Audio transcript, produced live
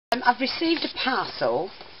I've received a parcel.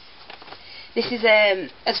 This is,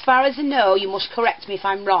 as far as I know, you must correct me if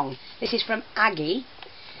I'm wrong. This is from Aggie,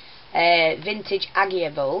 Vintage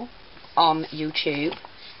Aggieable on YouTube.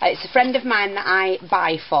 It's a friend of mine that I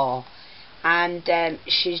buy for, and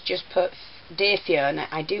she's just put, "Dear Fiona,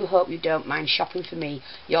 I do hope you don't mind shopping for me.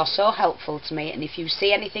 You're so helpful to me, and if you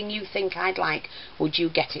see anything you think I'd like, would you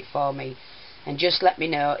get it for me? And just let me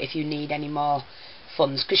know if you need any more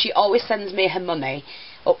funds," because she always sends me her money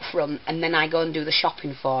up front and then I go and do the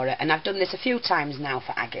shopping for her, and I've done this a few times now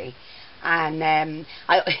for Aggie, and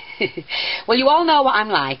well, you all know what I'm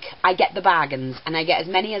like. I get the bargains and I get as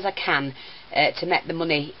many as I can to make the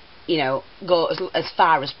money, you know, go as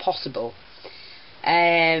far as possible.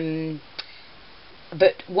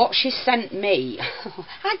 But what she sent me,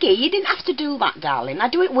 Aggie, you didn't have to do that, darling. I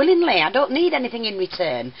do it willingly. I don't need anything in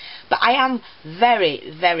return. But I am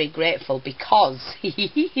very, very grateful because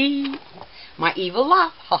my evil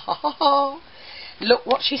laugh. Look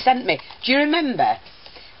what she sent me. Do you remember?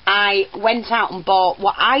 I went out and bought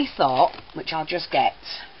what I thought, which I'll just get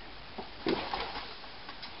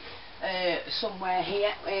somewhere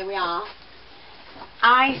here. Here we are.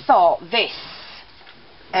 I thought this.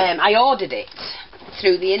 I ordered it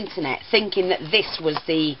through the internet thinking that this was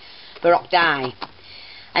the Baroque die,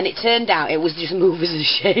 and it turned out it was just movers and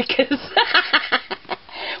shakers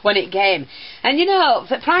when it came. And you know,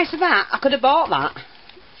 for the price of that, I could have bought that.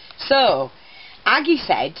 So Aggie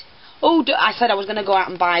said, "Oh," I said I was going to go out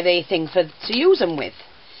and buy the thing to use them with,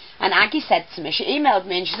 and Aggie said to me, she emailed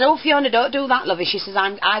me and she said, "Oh Fiona, don't do that, lovey." She says,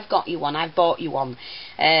 I've got you one, I've bought you one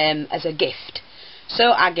as a gift."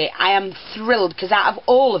 So Aggie, I am thrilled because out of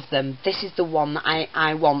all of them, this is the one that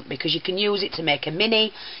I want, because you can use it to make a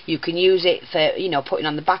mini, you can use it for, you know, putting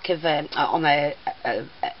on the back of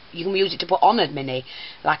you can use it to put on a mini,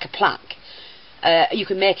 like a plaque. You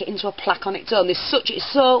can make it into a plaque on its own.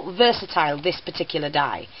 It's so versatile, this particular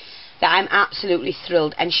die, that I'm absolutely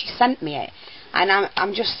thrilled. And she sent me it, and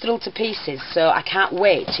I'm just thrilled to pieces. So I can't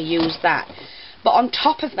wait to use that. But on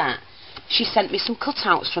top of that, she sent me some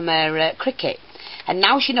cutouts from her cricket. And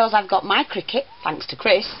now she knows I've got my cricket, thanks to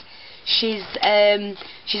Chris. She's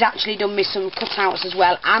actually done me some cutouts as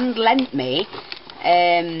well, and lent me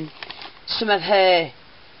some of her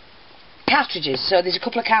cartridges. So there's a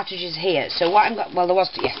couple of cartridges here. So what well,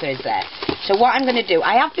 there is there. So what I'm going to do,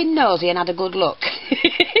 I have been nosy and had a good look.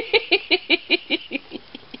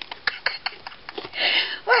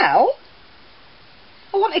 Well,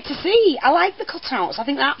 I wanted to see. I like the cutouts. I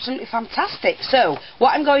think they're absolutely fantastic. So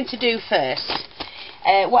what I'm going to do first.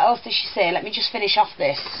 What else did she say? Let me just finish off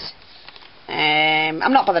this.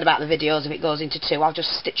 I'm not bothered about the videos if it goes into two. I'll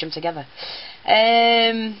just stitch them together.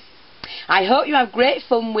 I hope you have great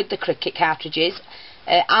fun with the cricket cartridges.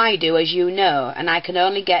 I do, as you know, and I can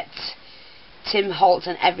only get Tim Holtz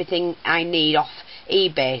and everything I need off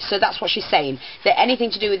eBay. So that's what she's saying, that anything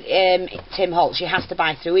to do with Tim Holtz she has to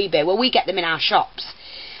buy through eBay. Well, we get them in our shops,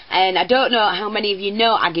 and I don't know how many of you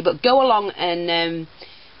know, Aggie, but go along and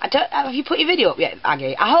have you put your video up yet,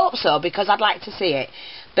 Aggie? I hope so, because I'd like to see it.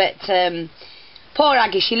 But poor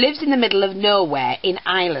Aggie, she lives in the middle of nowhere in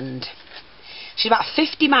Ireland. She's about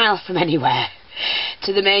 50 miles from anywhere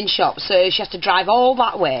to the main shop, so she has to drive all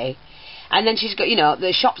that way. And then she's got, you know,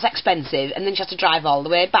 the shop's expensive, and then she has to drive all the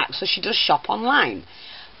way back, so she does shop online.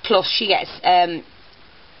 Plus she gets,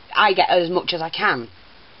 I get as much as I can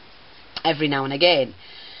every now and again.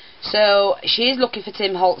 So she is looking for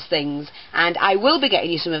Tim Holtz things, and I will be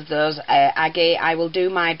getting you some of those, Aggie. I will do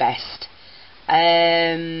my best.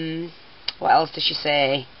 What else does she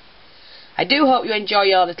say? I do hope you enjoy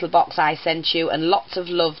your little box I sent you, and lots of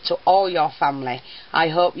love to all your family. I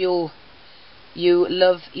hope you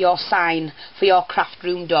love your sign for your craft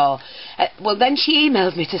room door. Well, then she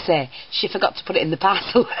emailed me to say she forgot to put it in the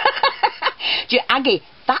parcel. Aggie,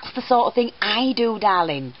 that's the sort of thing I do,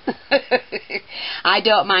 darling. I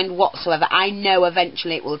don't mind whatsoever. I know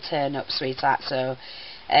eventually it will turn up, sweetheart. So,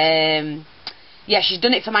 yeah, she's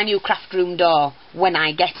done it for my new craft room door when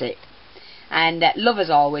I get it. And love as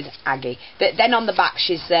always, Aggie. But then on the back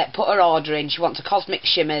she's put her order in. She wants a cosmic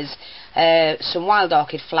shimmers, some wild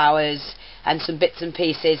orchid flowers, and some bits and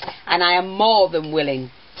pieces. And I am more than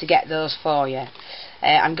willing to get those for you.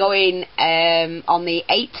 I'm going on the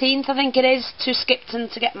 18th, I think it is, to Skipton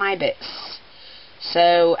to get my bits.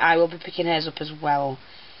 So I will be picking hers up as well.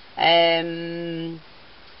 I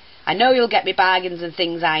know you'll get me bargains and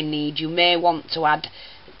things I need. You may want to add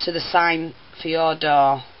to the sign for your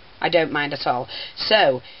door. I don't mind at all.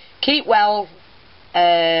 So keep well.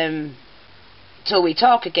 till we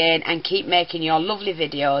talk again, and keep making your lovely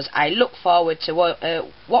videos. I look forward to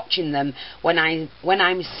watching them when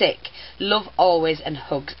I'm sick. Love always, and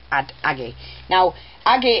hugs, Aggie. Now,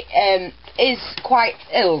 Aggie is quite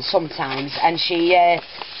ill sometimes, and she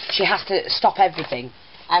has to stop everything,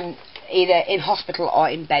 either in hospital or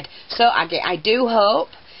in bed. So, Aggie, I do hope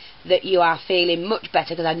that you are feeling much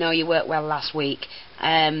better, because I know you worked well last week.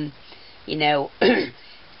 You know,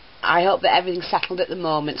 I hope that everything's settled at the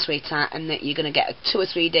moment, sweetheart, and that you're going to get 2 or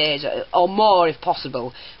 3 days, or more if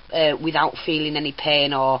possible, without feeling any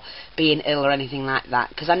pain or being ill or anything like that,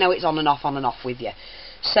 because I know it's on and off with you.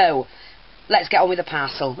 So, let's get on with the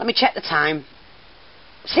parcel. Let me check the time.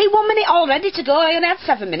 See, 1 minute already to go. I only had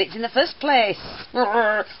 7 minutes in the first place.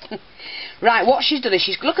 Right, what she's done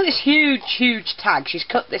is, look at this huge tag. She's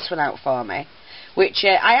cut this one out for me, which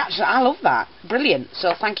I love that. Brilliant.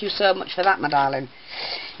 So thank you so much for that, my darling.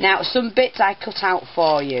 Now, some bits I cut out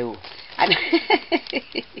for you. And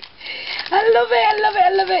I love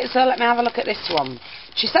it. So let me have a look at this one.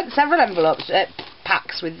 She sent several envelopes,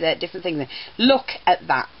 packs with different things in. Look at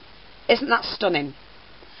that. Isn't that stunning?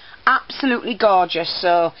 Absolutely gorgeous.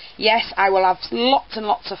 So yes, I will have lots and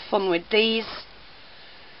lots of fun with these.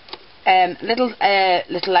 Little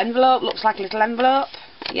envelope, looks like a little envelope.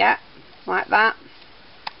 Yeah, like that.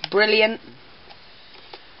 Brilliant.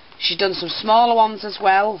 She's done some smaller ones as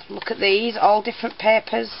well. Look at these, all different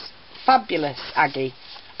papers. Fabulous, Aggie.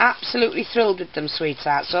 Absolutely thrilled with them,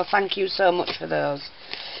 sweetheart. So thank you so much for those.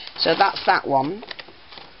 So that's that one.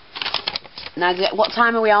 Now, what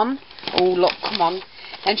time are we on? Oh, look, come on.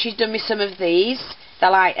 And she's done me some of these.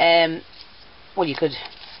 They're like, well, you could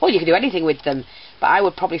do anything with them, but I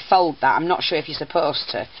would probably fold that. I'm not sure if you're supposed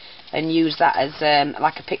to, and use that as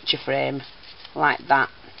like a picture frame, like that,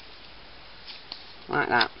 like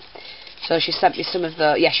that. So she sent me some of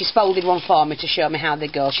the. Yeah, she's folded one for me to show me how they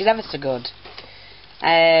go. She's ever so good.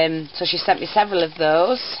 So she sent me several of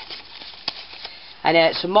those.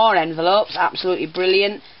 And some more envelopes, absolutely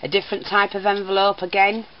brilliant. A different type of envelope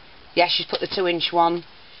again. Yeah, she's put the 2-inch one,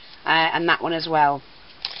 and that one as well.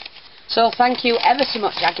 So thank you ever so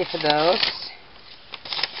much, Aggie, for those.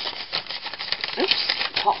 Oops,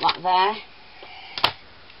 pop that there.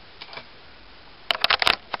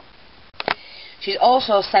 She's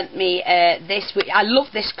also sent me this, which I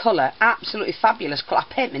love this colour, absolutely fabulous colour. I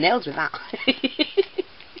paint my nails with that.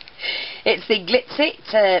 It's the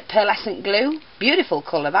Glitz-It pearlescent glue. Beautiful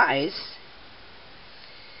colour that is.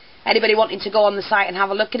 Anybody wanting to go on the site and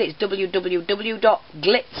have a look at it, it's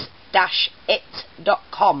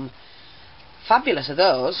www.glitz-it.com. Fabulous are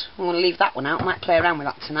those. I'm going to leave that one out. I might play around with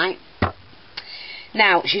that tonight.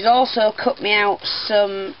 Now, she's also cut me out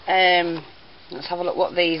some, let's have a look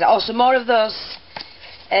what these are. Oh, some more of those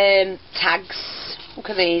tags.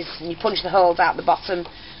 Look at these. And you punch the holes out the bottom.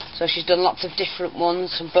 So she's done lots of different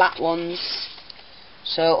ones, some black ones.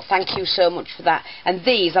 So thank you so much for that. And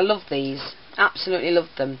these, I love these. Absolutely love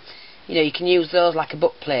them. You know, you can use those like a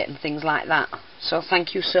book plate and things like that. So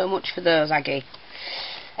thank you so much for those, Aggie.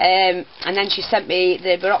 And then she sent me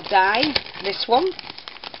the Baroque die, this one.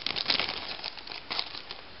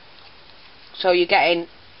 So you're getting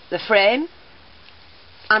the frame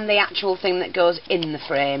and the actual thing that goes in the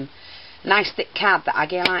frame. Nice thick card, that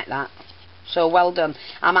Aggie, I like that. So well done.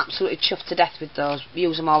 I'm absolutely chuffed to death with those.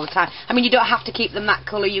 Use them all the time. I mean, you don't have to keep them that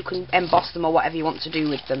colour. You can emboss them or whatever you want to do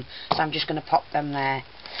with them. So I'm just going to pop them there.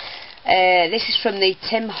 This is from the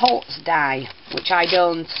Tim Holtz die, which I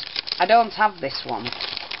don't have this one.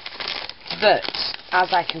 But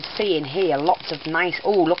as I can see in here, lots of nice.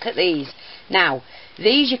 Oh, look at these. Now,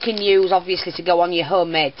 these you can use obviously to go on your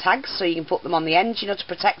homemade tags, so you can put them on the ends, you know, to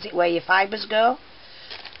protect it where your fibres go.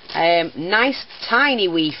 Nice tiny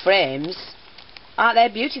wee frames. Aren't they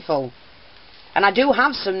beautiful? And I do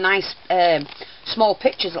have some nice small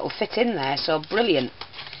pictures that will fit in there, so brilliant.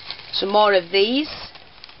 Some more of these.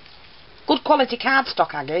 Good quality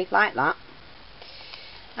cardstock, Aggie, like that.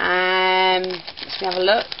 Let's have a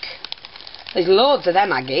look. There's loads of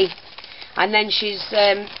them, Aggie. And then she's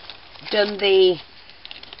done the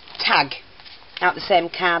tag out the same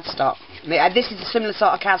cardstock. This is a similar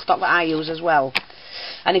sort of cardstock that I use as well.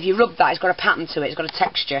 And if you rub that, it's got a pattern to it, it's got a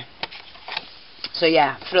texture. So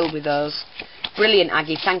yeah, thrilled with those. Brilliant,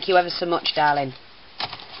 Aggie. Thank you ever so much, darling.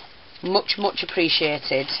 Much, much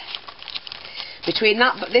appreciated. Between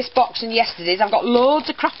that, but this box and yesterday's, I've got loads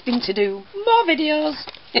of crafting to do. More videos.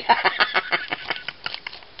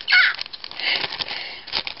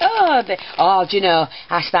 Oh, do you know,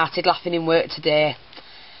 I started laughing in work today.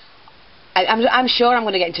 I'm sure I'm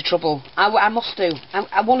going to get into trouble. I must do.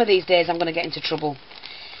 One of these days I'm going to get into trouble.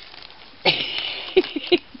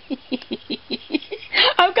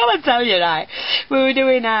 I've got to tell you, right, we were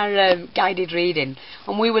doing our guided reading,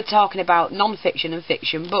 and we were talking about non-fiction and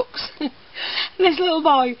fiction books. This little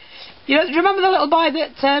boy, you know, do you remember the little boy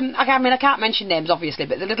that, I can't mention names, obviously,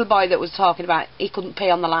 but the little boy that was talking about he couldn't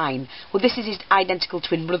pay on the line? Well, this is his identical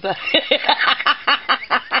twin brother.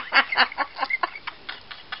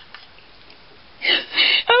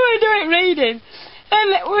 And we were doing reading,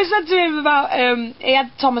 and we said to him about, he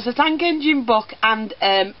had Thomas the Tank Engine book and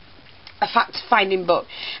a fact-finding book.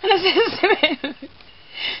 And I said to him,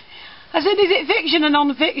 is it fiction or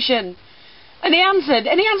non-fiction? And he answered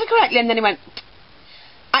correctly, and then he went,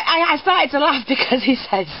 I started to laugh because he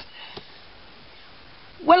says,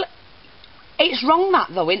 well, it's wrong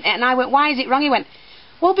that though, isn't it? And I went, why is it wrong? He went,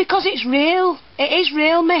 well, because it's real. It is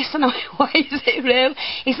real, miss. And I went, why is it real?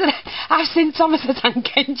 He said, I've seen Thomas the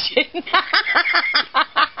Tank Engine.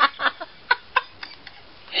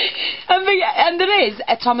 And there is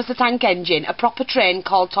a Thomas the Tank Engine, a proper train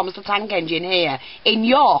called Thomas the Tank Engine here in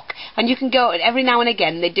York, and you can go every now and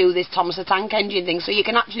again. They do this Thomas the Tank Engine thing, so you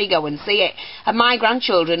can actually go and see it. And my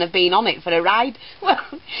grandchildren have been on it for a ride. Well,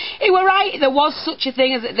 you were right. There is such a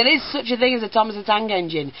thing as a Thomas the Tank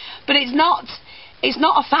Engine, but it's not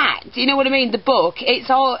a fact. You know what I mean? The book, it's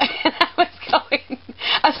all.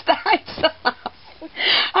 I started to laugh,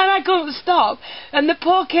 and I couldn't stop. And the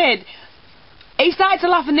poor kid. He started to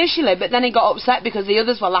laugh initially, but then he got upset because the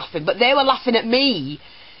others were laughing. But they were laughing at me.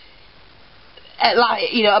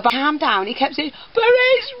 Like, you know, about calm down. He kept saying, but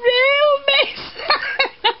it's real, miss.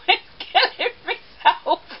 I was killing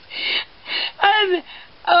myself. And,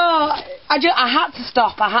 I had to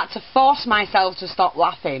stop. I had to force myself to stop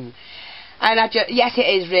laughing. And yes,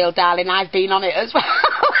 it is real, darling. I've been on it as well.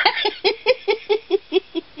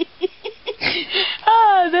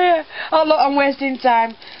 Oh, dear. Oh, look, I'm wasting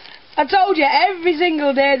time. I told you, every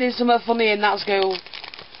single day there's something funny in that school.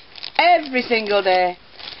 Every single day.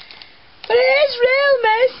 But it is real,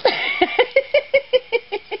 miss.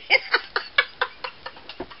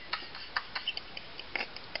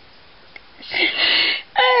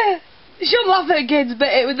 You shouldn't laugh at kids,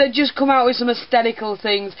 but they'd just come out with some hysterical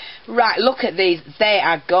things. Right, look at these. They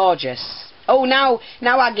are gorgeous. Oh, now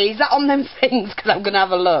Aggie, is that on them things? Because I'm going to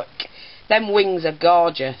have a look. Them wings are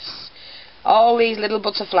gorgeous. All these little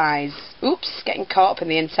butterflies. Oops, getting caught up in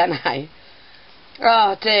the antennae.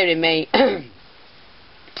 Oh, dearie me.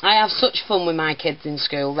 I have such fun with my kids in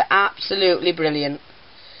school. They're absolutely brilliant.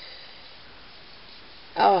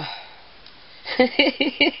 Oh.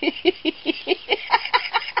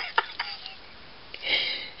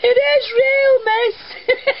 It is real, miss.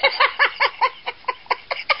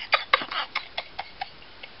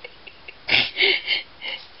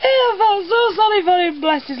 I felt so sorry for him,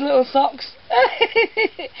 bless his little socks.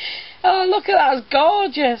 Oh, look at that, it's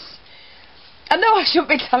gorgeous. I know I shouldn't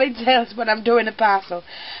be telling tales when I'm doing a parcel,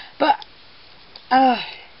 but and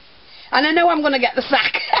I know I'm going to get the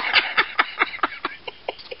sack.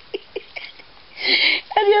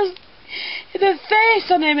 And just the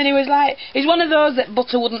face on him, and he was like, he's one of those that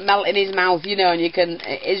butter wouldn't melt in his mouth, you know, and you can,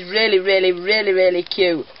 it's really, really, really, really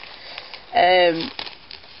cute.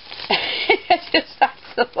 Just had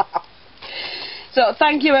to laugh. So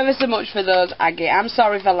thank you ever so much for those, Aggie. I'm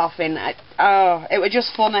sorry for laughing. It was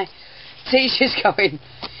just funny. Teacher's going,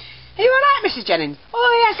 are you alright, Mrs. Jennings?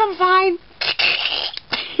 Oh yes, I'm fine.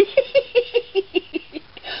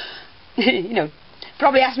 You know,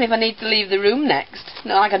 probably asked me if I need to leave the room next.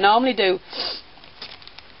 Not like I normally do.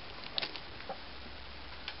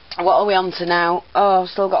 What are we on to now? Oh, I've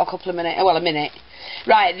still got a couple of minutes. Well, a minute.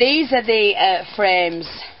 Right, these are the frames.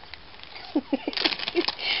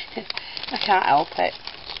 I can't help it.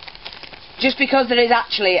 Just because there is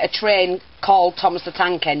actually a train called Thomas the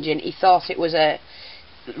Tank Engine, he thought it was a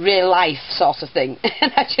real life sort of thing.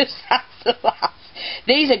 And I just had to laugh.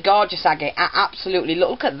 These are gorgeous, Aggie. Absolutely.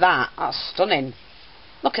 Look at that. That's stunning.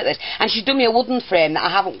 Look at this. And she's done me a wooden frame that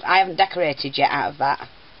I haven't decorated yet out of that.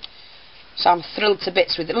 So I'm thrilled to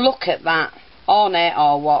bits with it. Look at that. Ornate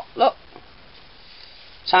or what? Look.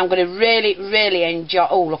 So I'm going to really, really enjoy...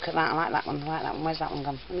 Oh, look at that. I like that one. I like that one. Where's that one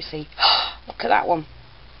gone? Let me see. Look at that one.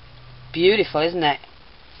 Beautiful, isn't it?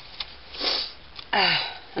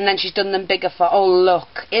 And then she's done them bigger for... Oh,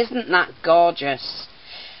 look. Isn't that gorgeous?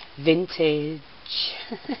 Vintage.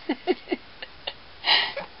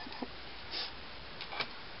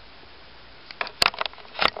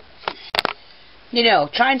 You know,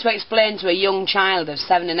 trying to explain to a young child of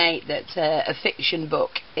 7 and 8 that a fiction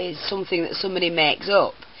book is something that somebody makes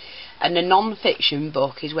up, and a non-fiction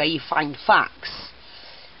book is where you find facts.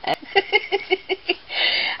 And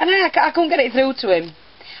I couldn't get it through to him.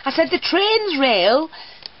 I said, the train's real,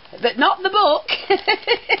 but not the book.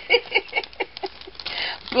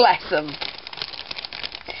 Bless them.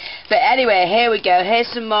 But anyway, here we go. Here's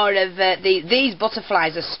some more of these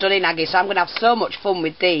butterflies are stunning, Aggie. So I'm going to have so much fun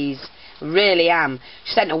with these. Really am.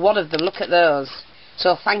 She sent a wad of them. Look at those.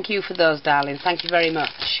 So thank you for those, darling. Thank you very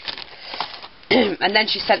much. And then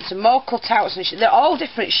she sent some more cutouts, and they're all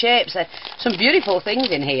different shapes. There's some beautiful things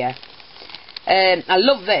in here. I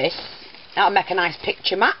love this. That'll make a nice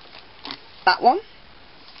picture mat. That one.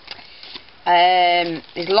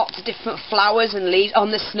 There's lots of different flowers and leaves. On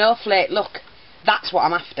the snowflake, look. That's what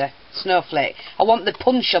I'm after. Snowflake. I want the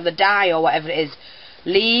punch or the dye or whatever it is.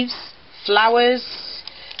 Leaves, flowers,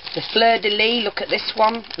 the fleur-de-lis. Look at this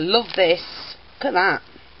one. Love this. Look at that.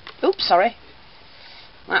 Oops, sorry.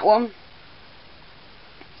 That one.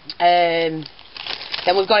 Then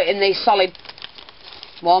we've got it in the solid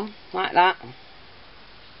one, like that.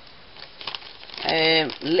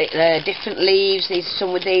 Different leaves. These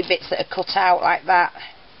some with the bits that are cut out like that.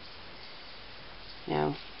 You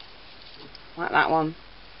know, like that one.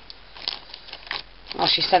 Oh,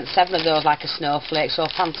 she sent 7 of those like a snowflake. So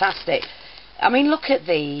fantastic. I mean, look at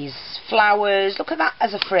these flowers. Look at that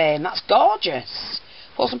as a frame. That's gorgeous.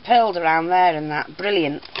 Put some pearls around there and that.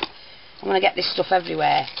 Brilliant. I'm going to get this stuff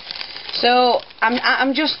everywhere. So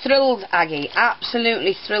I'm just thrilled, Aggie.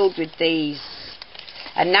 Absolutely thrilled with these.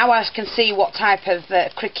 And now I can see what type of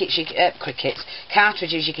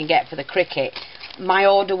cartridges you can get for the Cricket. My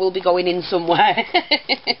order will be going in somewhere.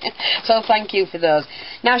 So thank you for those.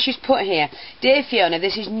 Now she's put here, Dear Fiona,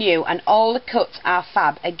 this is new and all the cuts are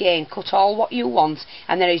fab. Again, cut all what you want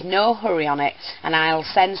and there is no hurry on it, and I'll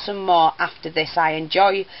send some more after this. I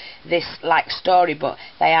enjoy this like storybook.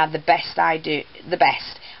 They are the best. I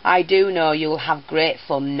do know you'll have great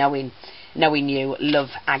fun knowing you. Love,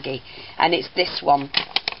 Aggie. And it's this one,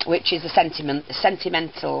 which is the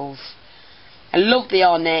Sentimentals. I love the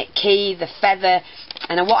ornate key, the feather,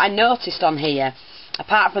 and what I noticed on here,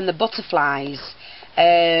 apart from the butterflies,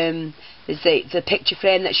 there's the picture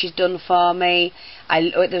frame that she's done for me.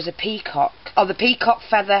 There's a peacock. Oh, the peacock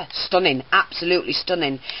feather, stunning, absolutely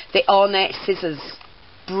stunning. The ornate scissors,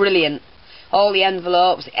 brilliant. All the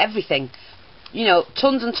envelopes, everything. You know,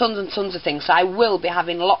 tons and tons and tons of things. So I will be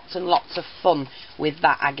having lots and lots of fun with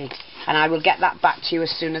that, Aggie. And I will get that back to you as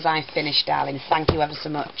soon as I finish, darling. Thank you ever so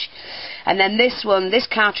much. And then this one, this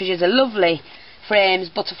cartridge is a lovely frames,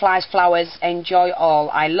 butterflies, flowers. Enjoy all.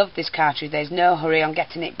 I love this cartridge. There's no hurry on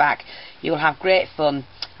getting it back. You'll have great fun.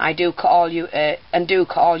 I do cut all you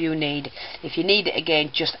need. If you need it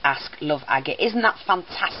again, just ask. Love, Aggie. Isn't that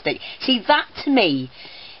fantastic? See, that to me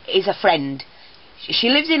is a friend. She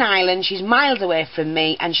lives in Ireland, she's miles away from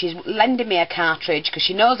me, and she's lending me a cartridge because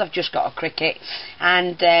she knows I've just got a Cricket.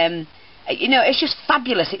 And, you know, it's just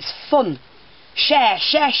fabulous. It's fun. Share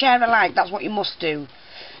alike. That's what you must do.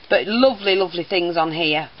 But lovely, lovely things on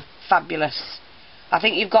here. Fabulous. I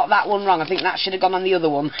think you've got that one wrong. I think that should have gone on the other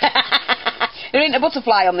one. There ain't a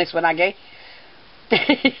butterfly on this one, Aggie.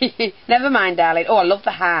 Never mind, darling. Oh, I love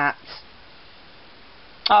the heart.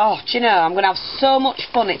 Oh, do you know, I'm going to have so much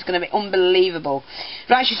fun. It's going to be unbelievable.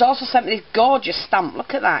 Right, she's also sent me this gorgeous stamp.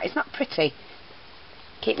 Look at that. Isn't that pretty?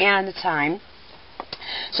 Keep me eye on the time.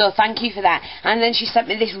 So thank you for that. And then she sent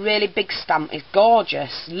me this really big stamp. It's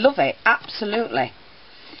gorgeous. Love it. Absolutely.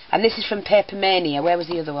 And this is from Paper Mania. Where was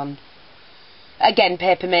the other one? Again,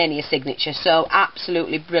 Paper Mania signature. So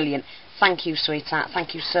absolutely brilliant. Thank you, sweetheart.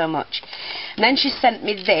 Thank you so much. And then she sent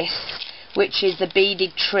me this, which is the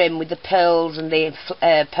beaded trim with the pearls and the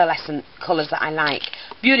pearlescent colours that I like.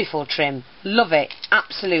 Beautiful trim. Love it.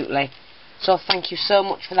 Absolutely. So thank you so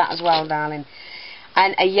much for that as well, darling.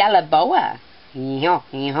 And a yellow boa. Yee-haw,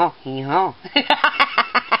 yee-haw, yee-haw.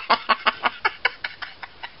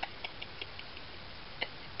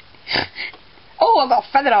 Oh, I've got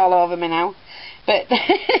a feather all over me now. But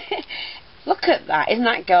look at that. Isn't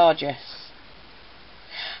that gorgeous?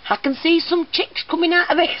 I can see some chicks coming out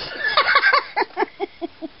of this.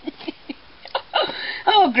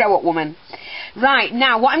 Oh, grow up, woman. Right,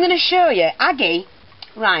 now, what I'm going to show you, Aggie,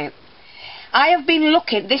 right, I have been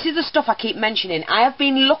looking, this is the stuff I keep mentioning, I have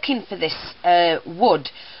been looking for this wood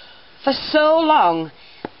for so long.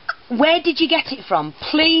 Where did you get it from?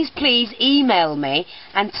 Please, please email me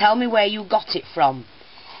and tell me where you got it from.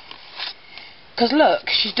 Because look,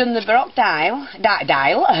 she's done the Baroque dye,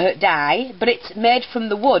 but it's made from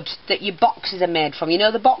the wood that your boxes are made from. You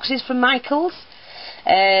know the boxes from Michael's?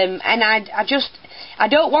 And I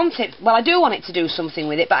don't want it, well, I do want it to do something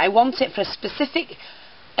with it, but I want it for a specific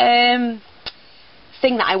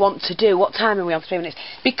thing that I want to do. What time are we on? 3 minutes.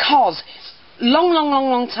 Because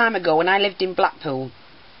long time ago, when I lived in Blackpool,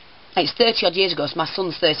 it's 30 odd years ago, so my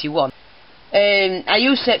son's 31, I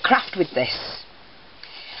used to craft with this.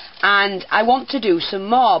 and I want to do some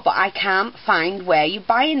more, but I can't find where you're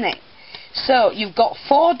buying it. So you've got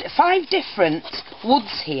 5 different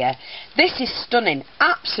woods here. This is stunning,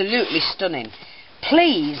 absolutely stunning.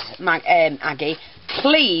 Please, Aggie,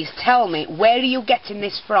 please tell me, where are you getting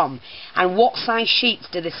this from, and what size sheets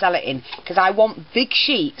do they sell it in? Because I want big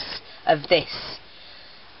sheets of this.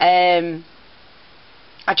 I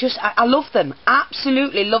love them,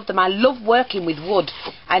 absolutely love them. I love working with wood,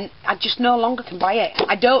 and I just no longer can buy it.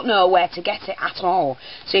 I don't know where to get it at all.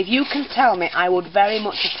 So if you can tell me, I would very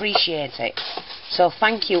much appreciate it. So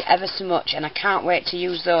thank you ever so much, and I can't wait to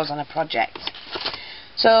use those on a project.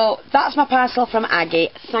 So that's my parcel from Aggie.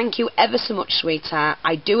 Thank you ever so much, sweetheart.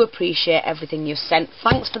 I do appreciate everything you've sent.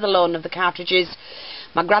 Thanks for the loan of the cartridges.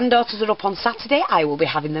 My granddaughters are up on Saturday. I will be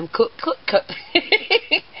having them cut.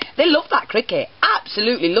 They love that cricket.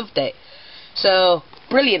 Absolutely loved it. So,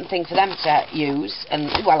 brilliant thing for them to use.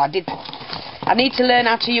 And, well, I need to learn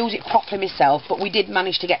how to use it properly myself, but we did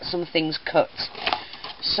manage to get some things cut.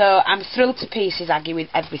 So, I'm thrilled to pieces, Aggie, with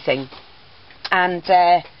everything. And,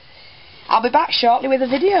 I'll be back shortly with a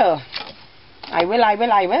video. I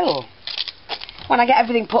will. When I get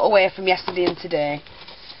everything put away from yesterday and today.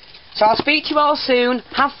 So I'll speak to you all soon.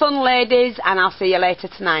 Have fun, ladies, and I'll see you later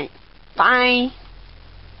tonight. Bye.